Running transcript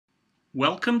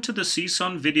Welcome to the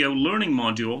CSUN video learning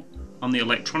module on the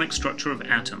electronic structure of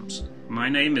atoms. My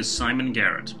name is Simon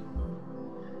Garrett.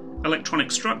 Electronic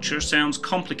structure sounds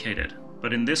complicated,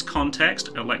 but in this context,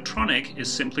 electronic is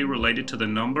simply related to the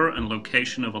number and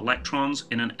location of electrons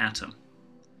in an atom.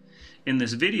 In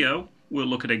this video, we'll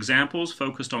look at examples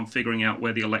focused on figuring out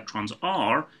where the electrons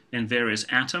are in various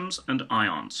atoms and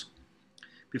ions.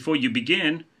 Before you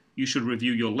begin, you should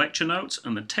review your lecture notes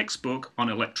and the textbook on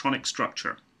electronic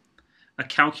structure. A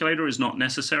calculator is not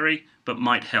necessary, but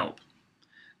might help.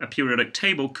 A periodic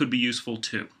table could be useful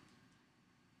too.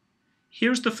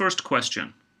 Here's the first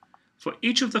question. For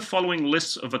each of the following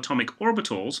lists of atomic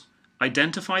orbitals,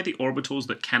 identify the orbitals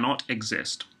that cannot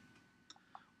exist.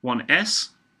 1s,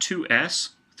 2s,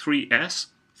 3s,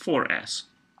 4s.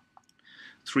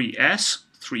 3s,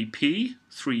 3p,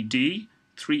 3d,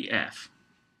 3f.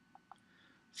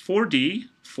 4d,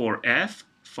 4f,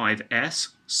 5s,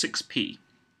 6p.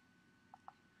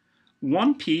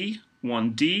 1p,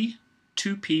 1d,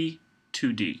 2p,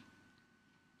 2d.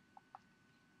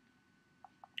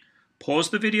 Pause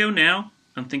the video now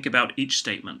and think about each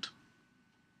statement.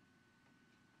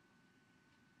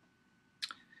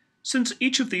 Since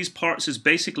each of these parts is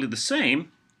basically the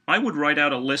same, I would write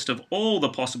out a list of all the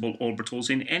possible orbitals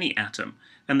in any atom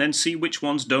and then see which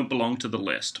ones don't belong to the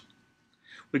list.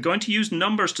 We're going to use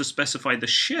numbers to specify the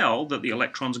shell that the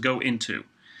electrons go into,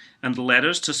 and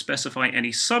letters to specify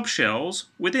any subshells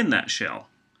within that shell.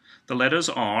 The letters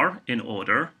are, in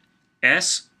order,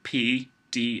 S, P,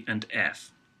 D, and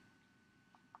F.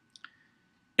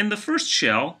 In the first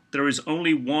shell, there is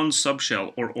only one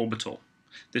subshell or orbital.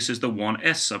 This is the 1s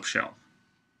subshell.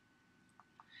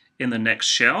 In the next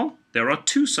shell, there are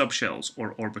two subshells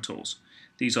or orbitals.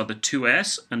 These are the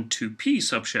 2s and 2p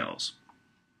subshells.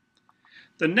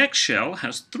 The next shell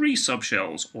has three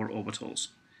subshells or orbitals.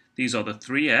 These are the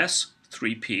 3s,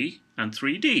 3p, and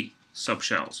 3d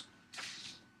subshells.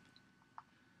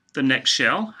 The next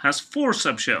shell has four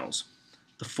subshells,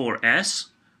 the 4s,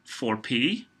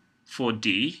 4p,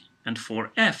 4d, and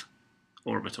 4f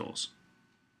orbitals.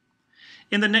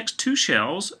 In the next two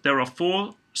shells, there are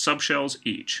four subshells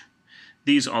each.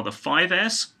 These are the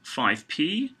 5s,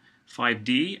 5p,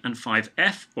 5d, and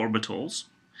 5f orbitals,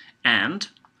 and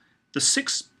the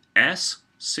 6s,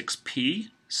 6p,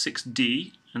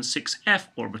 6d, and 6f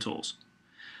orbitals.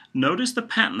 Notice the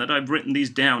pattern that I've written these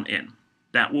down in.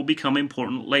 That will become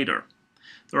important later.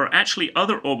 There are actually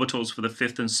other orbitals for the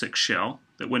fifth and sixth shell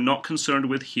that we're not concerned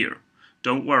with here.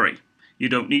 Don't worry, you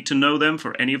don't need to know them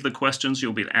for any of the questions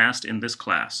you'll be asked in this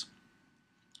class.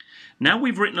 Now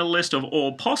we've written a list of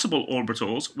all possible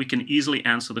orbitals, we can easily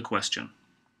answer the question.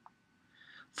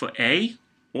 For A,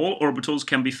 all orbitals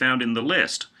can be found in the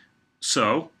list,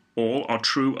 so all are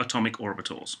true atomic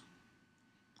orbitals.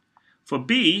 For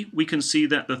B, we can see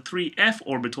that the 3f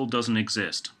orbital doesn't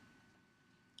exist.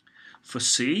 For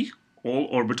C, all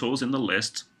orbitals in the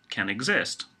list can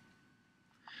exist.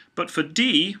 But for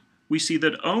D, we see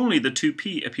that only the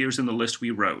 2p appears in the list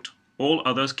we wrote. All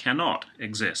others cannot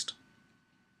exist.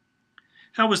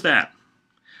 How was that?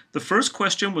 The first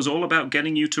question was all about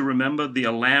getting you to remember the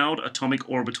allowed atomic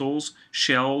orbitals,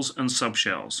 shells, and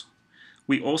subshells.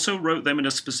 We also wrote them in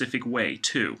a specific way,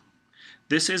 too.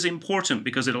 This is important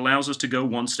because it allows us to go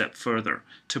one step further,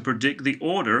 to predict the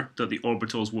order that the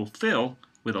orbitals will fill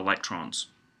with electrons.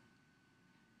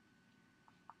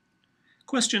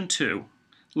 Question 2.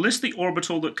 List the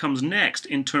orbital that comes next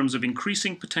in terms of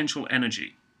increasing potential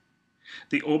energy.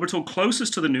 The orbital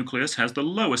closest to the nucleus has the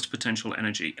lowest potential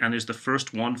energy and is the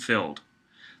first one filled.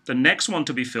 The next one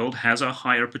to be filled has a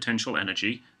higher potential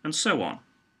energy, and so on.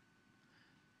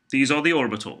 These are the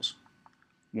orbitals.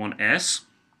 1s,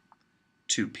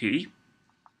 2p,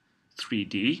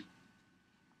 3d,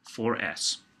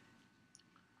 4s.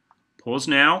 Pause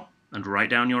now and write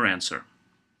down your answer.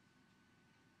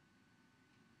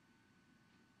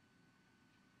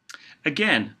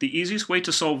 Again, the easiest way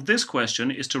to solve this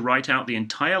question is to write out the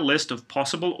entire list of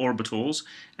possible orbitals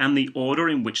and the order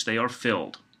in which they are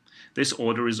filled. This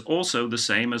order is also the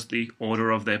same as the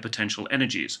order of their potential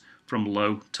energies, from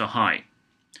low to high.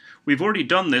 We've already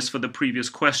done this for the previous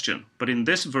question, but in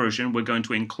this version we're going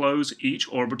to enclose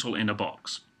each orbital in a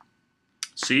box.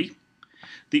 See?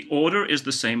 The order is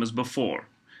the same as before.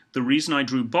 The reason I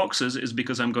drew boxes is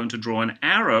because I'm going to draw an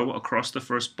arrow across the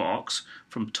first box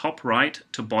from top right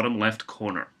to bottom left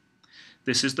corner.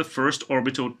 This is the first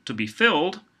orbital to be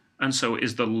filled, and so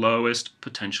is the lowest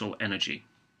potential energy.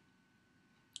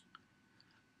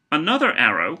 Another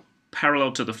arrow,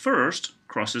 parallel to the first,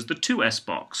 crosses the 2s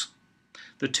box.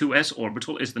 The 2s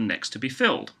orbital is the next to be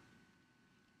filled.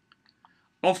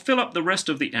 I'll fill up the rest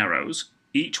of the arrows,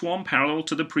 each one parallel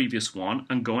to the previous one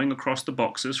and going across the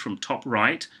boxes from top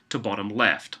right to bottom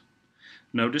left.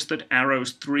 Notice that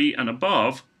arrows 3 and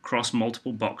above cross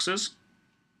multiple boxes.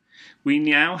 We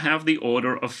now have the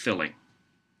order of filling.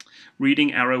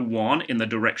 Reading arrow 1 in the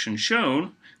direction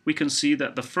shown, we can see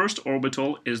that the first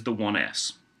orbital is the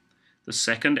 1s. The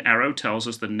second arrow tells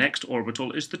us the next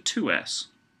orbital is the 2s.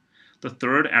 The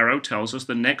third arrow tells us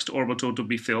the next orbital to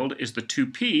be filled is the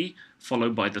 2p,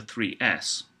 followed by the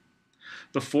 3s.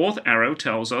 The fourth arrow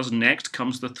tells us next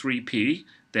comes the 3p,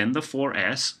 then the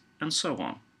 4s, and so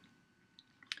on.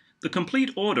 The complete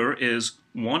order is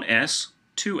 1s,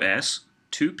 2s,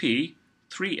 2p,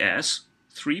 3s,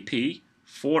 3p,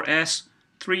 4s,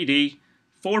 3d,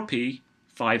 4p,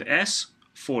 5s,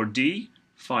 4d,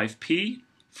 5p,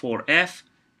 4f,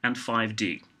 and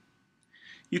 5d.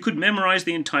 You could memorize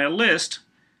the entire list,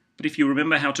 but if you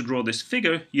remember how to draw this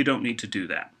figure, you don't need to do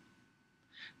that.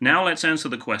 Now let's answer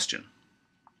the question.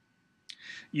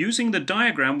 Using the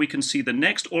diagram, we can see the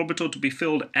next orbital to be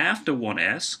filled after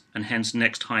 1s, and hence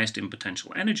next highest in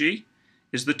potential energy,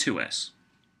 is the 2s.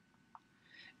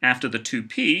 After the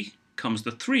 2p comes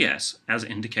the 3s, as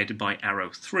indicated by arrow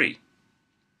 3.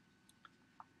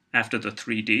 After the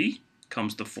 3d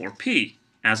comes the 4p,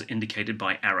 as indicated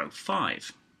by arrow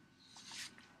 5.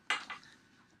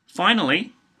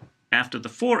 Finally, after the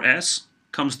 4s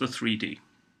comes the 3d.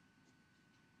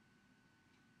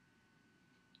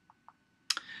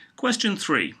 Question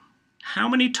 3. How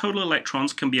many total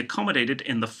electrons can be accommodated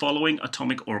in the following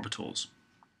atomic orbitals?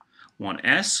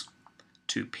 1s,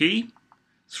 2p,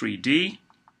 3d,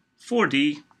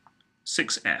 4d,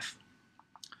 6f.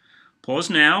 Pause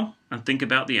now and think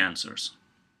about the answers.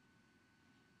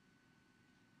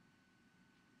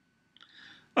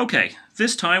 Okay,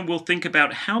 this time we'll think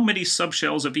about how many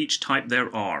subshells of each type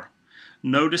there are.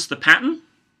 Notice the pattern.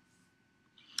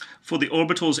 For the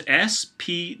orbitals s,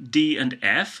 p, d, and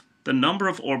f, the number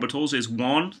of orbitals is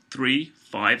 1, 3,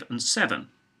 5, and 7.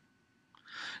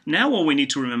 Now all we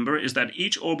need to remember is that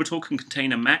each orbital can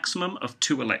contain a maximum of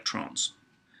 2 electrons.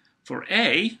 For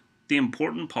A, the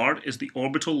important part is the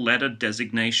orbital letter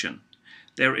designation.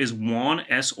 There is one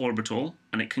s orbital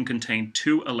and it can contain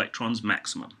 2 electrons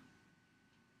maximum.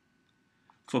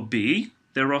 For B,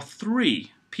 there are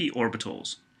 3 p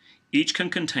orbitals. Each can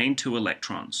contain 2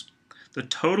 electrons. The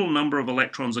total number of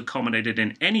electrons accommodated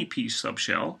in any p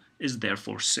subshell is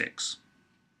therefore 6.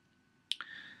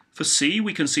 For C,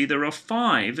 we can see there are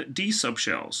 5 d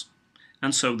subshells,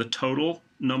 and so the total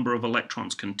number of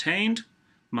electrons contained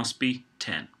must be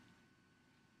 10.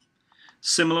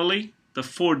 Similarly, the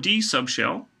 4d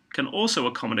subshell can also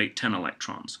accommodate 10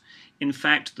 electrons. In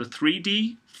fact, the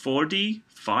 3d, 4d,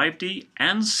 5d,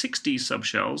 and 6d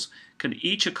subshells can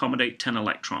each accommodate 10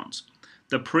 electrons.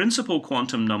 The principal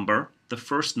quantum number, the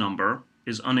first number,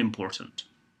 is unimportant.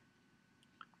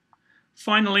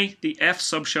 Finally, the F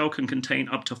subshell can contain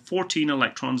up to 14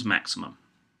 electrons maximum.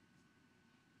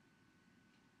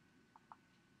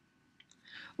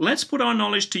 Let's put our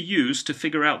knowledge to use to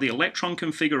figure out the electron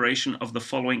configuration of the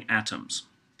following atoms.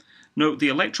 Note the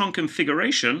electron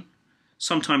configuration,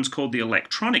 sometimes called the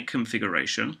electronic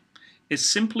configuration, is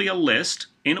simply a list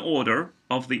in order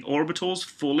of the orbitals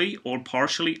fully or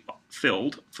partially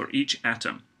filled for each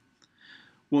atom.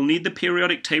 We'll need the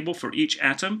periodic table for each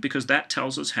atom because that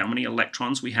tells us how many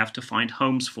electrons we have to find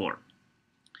homes for.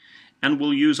 And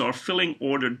we'll use our filling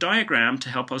order diagram to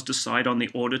help us decide on the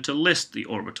order to list the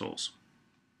orbitals.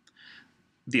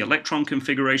 The electron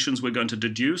configurations we're going to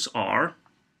deduce are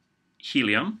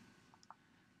helium,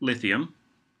 lithium,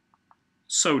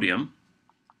 sodium,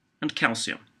 and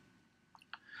calcium.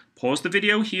 Pause the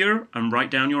video here and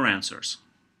write down your answers.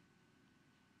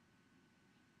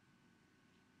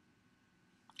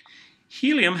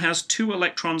 Helium has 2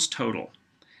 electrons total,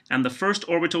 and the first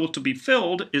orbital to be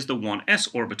filled is the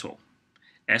 1s orbital.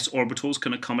 S orbitals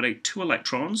can accommodate 2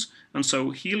 electrons, and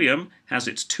so helium has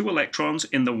its 2 electrons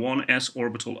in the 1s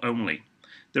orbital only.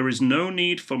 There is no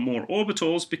need for more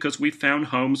orbitals because we've found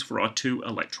homes for our 2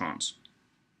 electrons.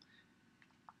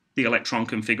 The electron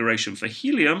configuration for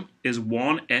helium is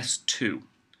 1s2.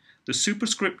 The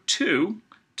superscript 2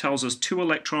 tells us 2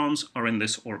 electrons are in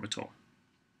this orbital.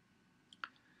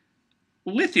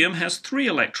 Lithium has 3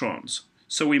 electrons,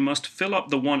 so we must fill up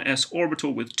the 1s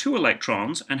orbital with 2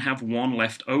 electrons and have 1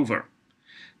 left over.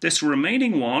 This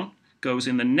remaining one goes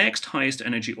in the next highest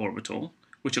energy orbital,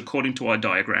 which according to our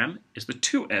diagram is the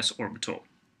 2s orbital.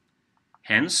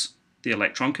 Hence, the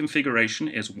electron configuration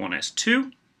is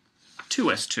 1s2,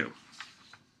 2s2.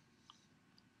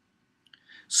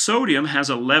 Sodium has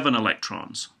 11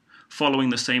 electrons.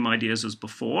 Following the same ideas as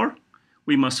before,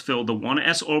 we must fill the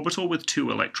 1s orbital with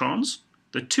 2 electrons,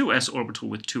 the 2s orbital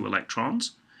with 2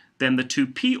 electrons, then the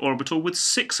 2p orbital with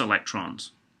 6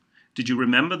 electrons. Did you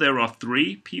remember there are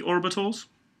 3 p orbitals?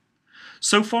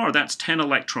 So far that's 10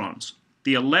 electrons.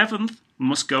 The 11th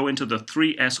must go into the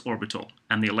 3s orbital,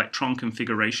 and the electron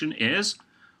configuration is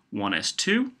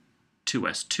 1s2,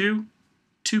 2s2,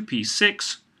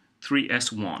 2p6,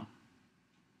 3s1.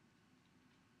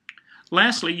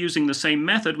 Lastly, using the same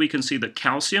method, we can see that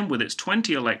calcium with its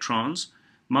 20 electrons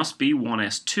must be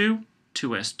 1s2,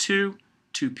 2s2,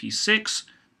 2p6,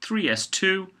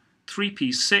 3s2,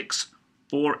 3p6,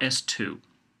 4s2.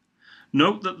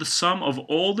 Note that the sum of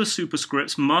all the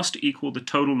superscripts must equal the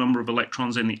total number of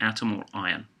electrons in the atom or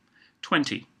ion,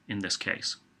 20 in this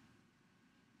case.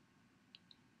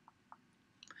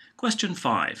 Question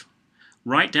 5.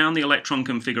 Write down the electron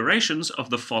configurations of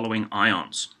the following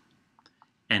ions: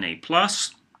 Na+,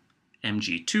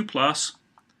 Mg2+,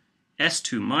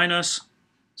 S2-,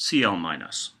 Cl-.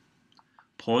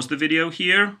 Pause the video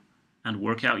here and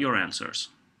work out your answers.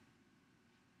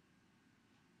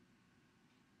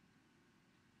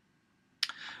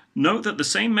 Note that the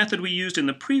same method we used in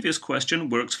the previous question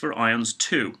works for ions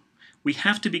too. We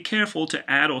have to be careful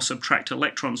to add or subtract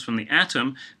electrons from the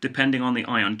atom depending on the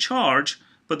ion charge,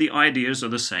 but the ideas are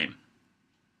the same.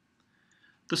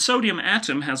 The sodium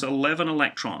atom has 11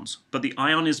 electrons, but the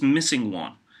ion is missing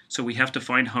one, so we have to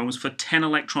find homes for 10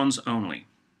 electrons only.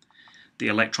 The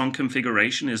electron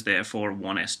configuration is therefore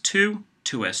 1s2,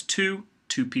 2s2,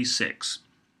 2p6.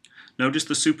 Notice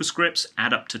the superscripts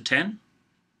add up to 10.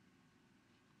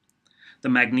 The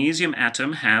magnesium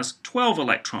atom has 12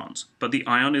 electrons, but the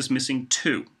ion is missing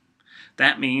 2.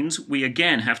 That means we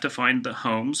again have to find the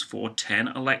homes for 10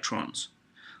 electrons.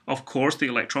 Of course, the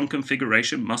electron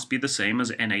configuration must be the same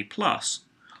as Na+,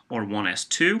 or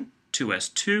 1s2,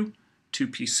 2s2,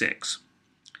 2p6.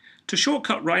 To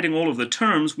shortcut writing all of the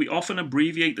terms, we often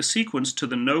abbreviate the sequence to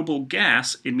the noble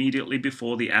gas immediately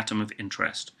before the atom of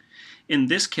interest. In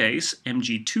this case,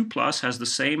 Mg2+ has the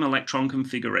same electron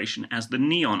configuration as the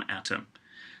neon atom,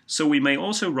 so we may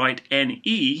also write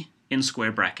Ne in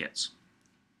square brackets.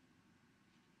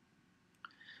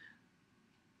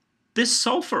 This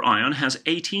sulfur ion has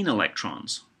 18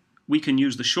 electrons. We can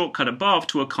use the shortcut above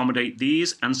to accommodate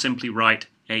these and simply write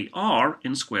Ar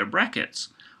in square brackets.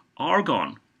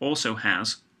 Argon also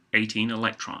has 18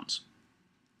 electrons.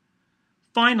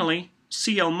 Finally,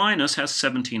 Cl- has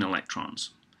 17 electrons.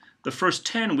 The first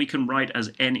 10 we can write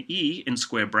as Ne in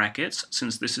square brackets,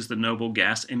 since this is the noble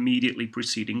gas immediately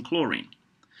preceding chlorine.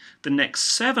 The next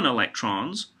 7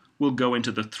 electrons will go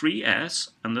into the 3s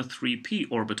and the 3p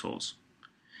orbitals.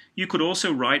 You could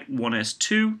also write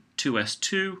 1s2,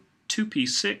 2s2,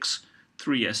 2p6,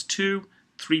 3s2,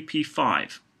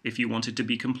 3p5 if you wanted to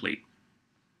be complete.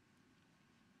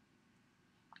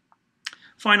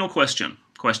 Final question,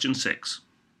 question 6.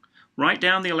 Write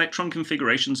down the electron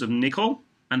configurations of nickel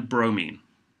and bromine.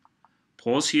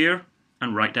 Pause here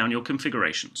and write down your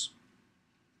configurations.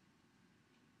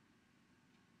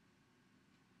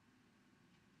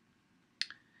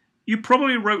 You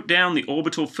probably wrote down the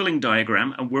orbital filling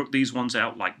diagram and worked these ones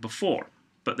out like before,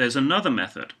 but there's another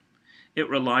method. It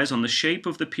relies on the shape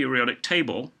of the periodic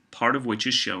table, part of which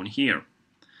is shown here.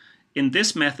 In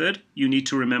this method, you need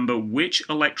to remember which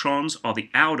electrons are the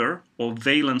outer or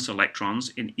valence electrons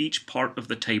in each part of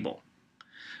the table.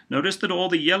 Notice that all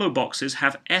the yellow boxes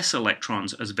have s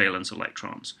electrons as valence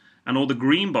electrons, and all the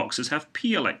green boxes have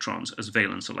p electrons as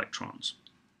valence electrons.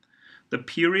 The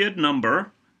period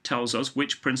number tells us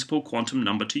which principal quantum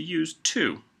number to use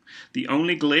too. The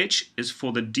only glitch is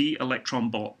for the d electron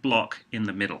block in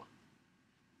the middle.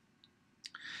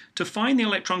 To find the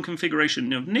electron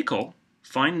configuration of nickel,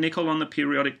 find nickel on the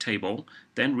periodic table,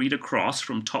 then read across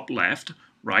from top left,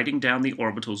 writing down the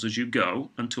orbitals as you go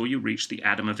until you reach the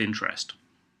atom of interest.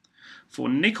 For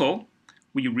nickel,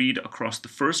 we read across the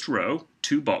first row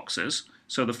 2 boxes,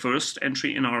 so the first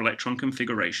entry in our electron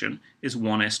configuration is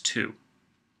 1s2.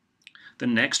 The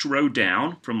next row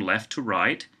down, from left to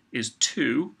right, is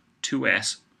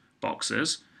 2s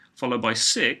boxes, followed by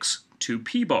 6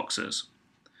 2p boxes.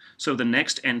 So the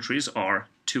next entries are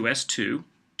 2s2,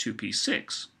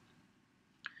 2p6.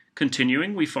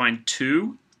 Continuing, we find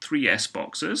 2 3s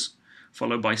boxes,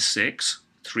 followed by 6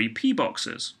 3p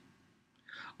boxes.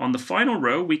 On the final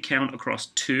row, we count across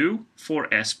 2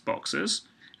 4s boxes,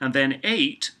 and then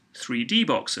 8 3d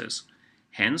boxes.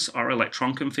 Hence, our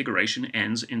electron configuration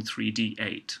ends in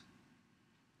 3d8.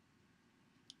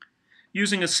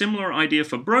 Using a similar idea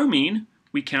for bromine,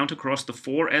 we count across the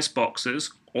 4s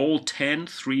boxes, all 10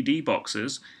 3d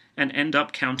boxes, and end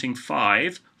up counting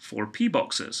 5 4p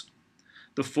boxes.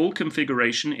 The full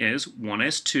configuration is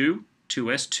 1s2,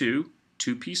 2s2,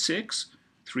 2p6,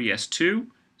 3s2,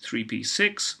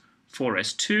 3p6,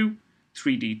 4s2,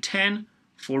 3d10,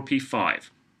 4p5.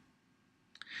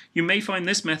 You may find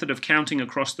this method of counting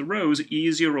across the rows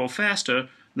easier or faster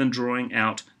than drawing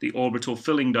out the orbital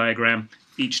filling diagram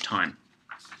each time.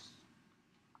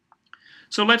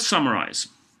 So let's summarize.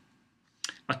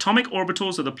 Atomic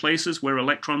orbitals are the places where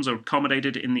electrons are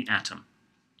accommodated in the atom.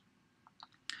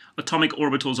 Atomic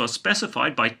orbitals are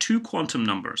specified by two quantum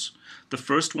numbers, the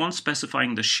first one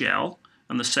specifying the shell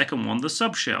and the second one the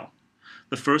subshell.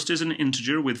 The first is an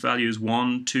integer with values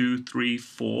 1, 2, 3,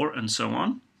 4, and so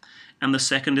on, and the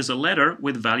second is a letter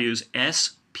with values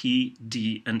S, P,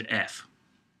 D, and F.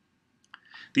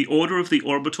 The order of the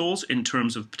orbitals in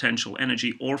terms of potential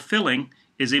energy or filling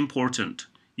is important.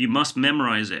 You must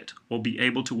memorize it or be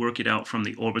able to work it out from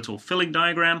the orbital filling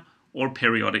diagram or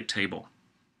periodic table.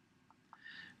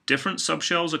 Different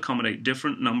subshells accommodate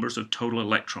different numbers of total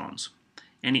electrons.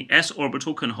 Any s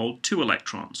orbital can hold 2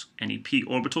 electrons, any p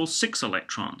orbital 6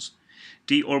 electrons.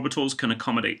 D orbitals can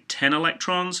accommodate 10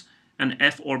 electrons, and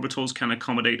f orbitals can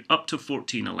accommodate up to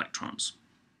 14 electrons.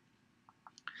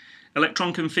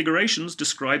 Electron configurations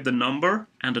describe the number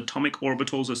and atomic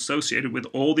orbitals associated with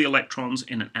all the electrons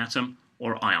in an atom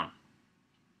or ion.